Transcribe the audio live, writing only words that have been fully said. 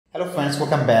Hello friends,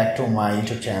 welcome back to my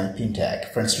YouTube channel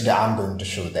Pendrive. Friends, today I'm going to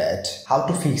show that how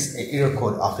to fix a error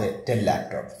code of a Dell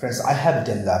laptop. Friends, I have a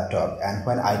Dell laptop and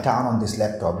when I turn on this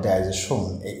laptop there is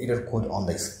shown a error code on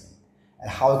the screen. And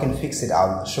how I can fix it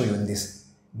I'll show you in this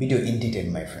video in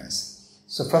detail, my friends.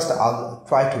 So first I'll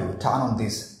try to turn on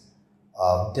this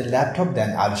Dell laptop,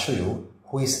 then I'll show you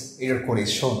which error code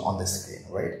is shown on the screen,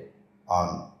 right,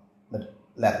 on the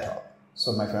laptop.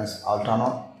 So my friends, I'll turn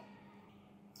on.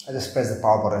 I just press the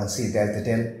power button and see there's the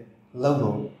Dell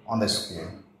logo on the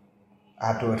screen. I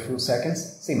have to wait a few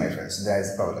seconds. See my friends, there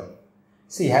is a problem.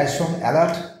 See, it has shown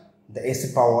alert, the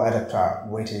AC power adapter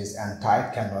wattage and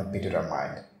type cannot be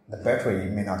determined. The battery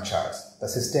may not charge. The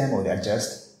system will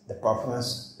adjust the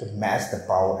performance to match the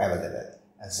power available.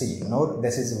 And see, note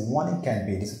this is warning can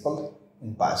be disabled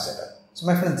in BIOS setup. So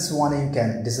my friends, this warning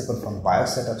can disable from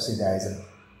BIOS setup. See, there is a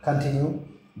continue,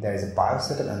 there is a BIOS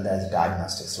setup and there is a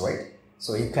diagnostics, right?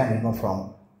 So you can remove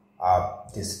from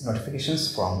these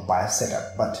notifications from BIOS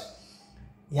setup, but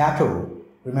you have to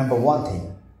remember one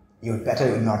thing: your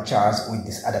battery will not charge with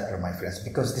this adapter, my friends,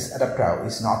 because this adapter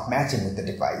is not matching with the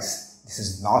device. This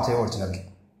is not the original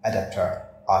adapter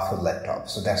of your laptop,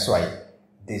 so that's why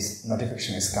this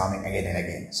notification is coming again and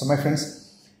again. So my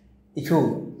friends, if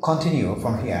you continue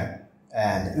from here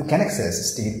and you can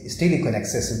access still you can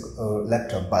access your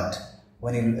laptop, but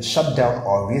when you shut down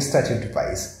or restart your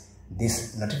device,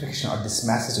 this notification or this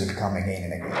message will come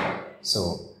again and again.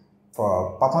 So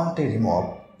for permanently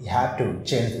remove, you have to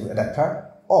change the adapter,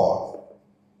 or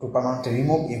to permanently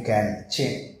remove you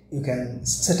can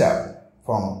set up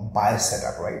from BIOS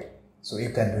setup, right? So you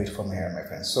can do it from here, my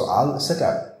friends. So I'll set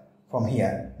up from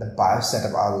here the BIOS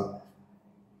setup. I'll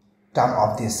turn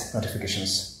off these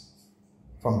notifications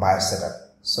from BIOS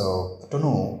setup. So to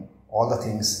know all the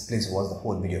things, please watch the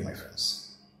whole video, my friends.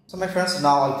 So my friends,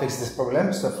 now I'll fix this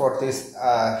problem. So for this,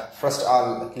 first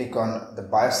I'll click on the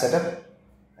BIOS setup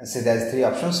and see there's three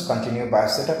options: continue,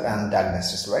 BIOS setup and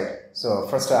diagnostics, right? So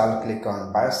first I'll click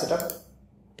on BIOS setup.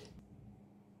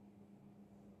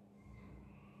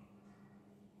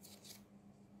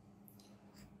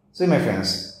 See my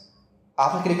friends,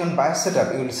 after clicking on BIOS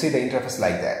setup, you will see the interface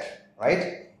like that,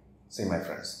 right? See my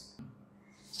friends.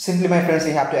 Simply my friends,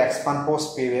 you have to expand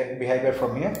post behavior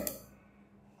from here.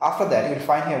 After that, you will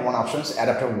find here one option,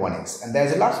 adapter warnings, and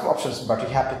there's a lot of options, but you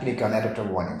have to click on adapter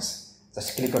warnings.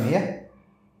 Just click on here.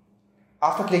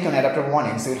 After clicking on adapter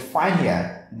warnings, you will find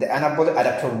here the enable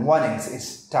adapter warnings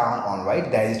is turned on,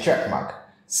 right? There is a check mark.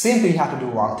 Simply you have to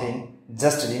do one thing,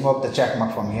 just remove the check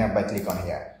mark from here by click on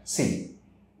here. See,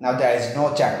 now there is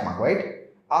no check mark, right?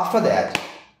 After that,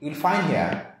 you will find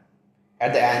here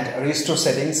at the end restore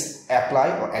settings,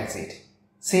 apply or exit.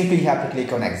 Simply you have to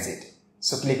click on exit.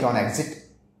 So click on exit.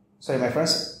 Sorry my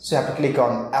friends, so you have to click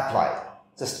on apply.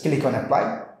 Just click on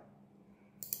apply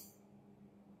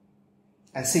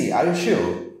and see, are you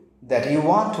sure that you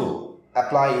want to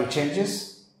apply your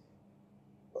changes?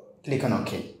 Click on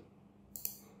OK.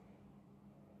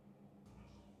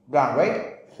 Done,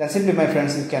 right? Then simply my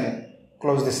friends, you can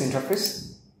close this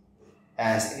interface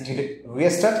and it will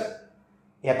restart.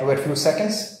 You have to wait a few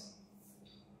seconds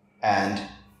and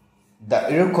the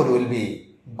error code will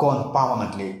be gone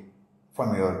permanently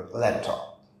from your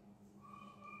laptop.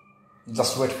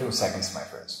 Just wait a few seconds, my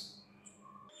friends.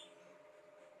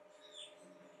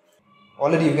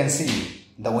 Already you can see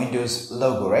the Windows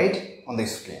logo, right, on the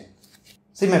screen.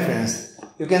 See my friends,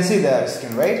 you can see the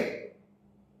screen, right?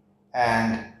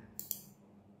 And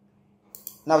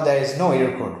now there is no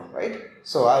error code, right?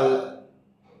 So I'll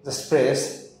just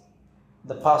press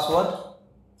the password.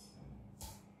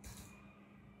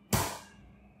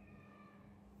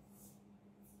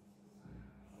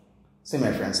 See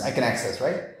my friends, I can access,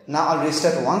 right? Now I'll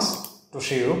restart once to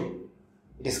show you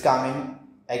it is coming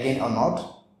again or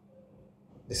not.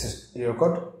 This is error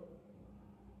code.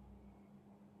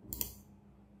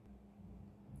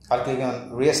 I'll click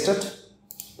on restart.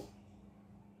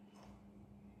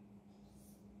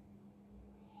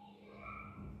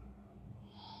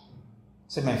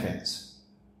 See my friends,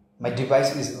 my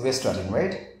device is restarting,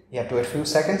 right? You have to wait a few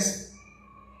seconds.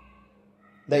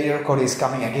 The error code is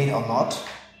coming again or not.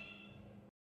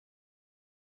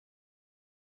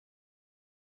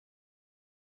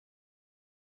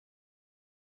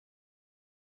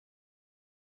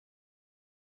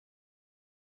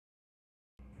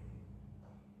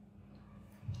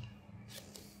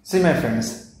 See my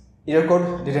friends, error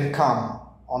code didn't come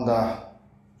on the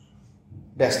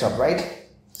desktop, right?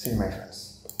 See my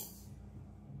friends.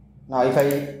 Now if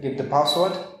I give the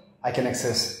password, I can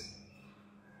access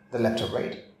the laptop,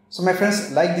 right? So my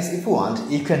friends, like this, if you want,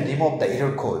 you can remove the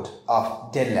error code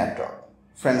of Dell laptop.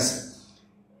 Friends,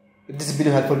 If this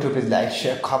video helpful to you, please like,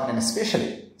 share, comment, and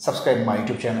especially subscribe my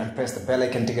YouTube channel and press the bell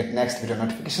icon to get next video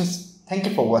notifications. Thank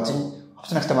you for watching. Hope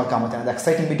to next time I'll come with another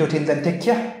exciting video. Till then, take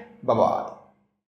care. Bye bye.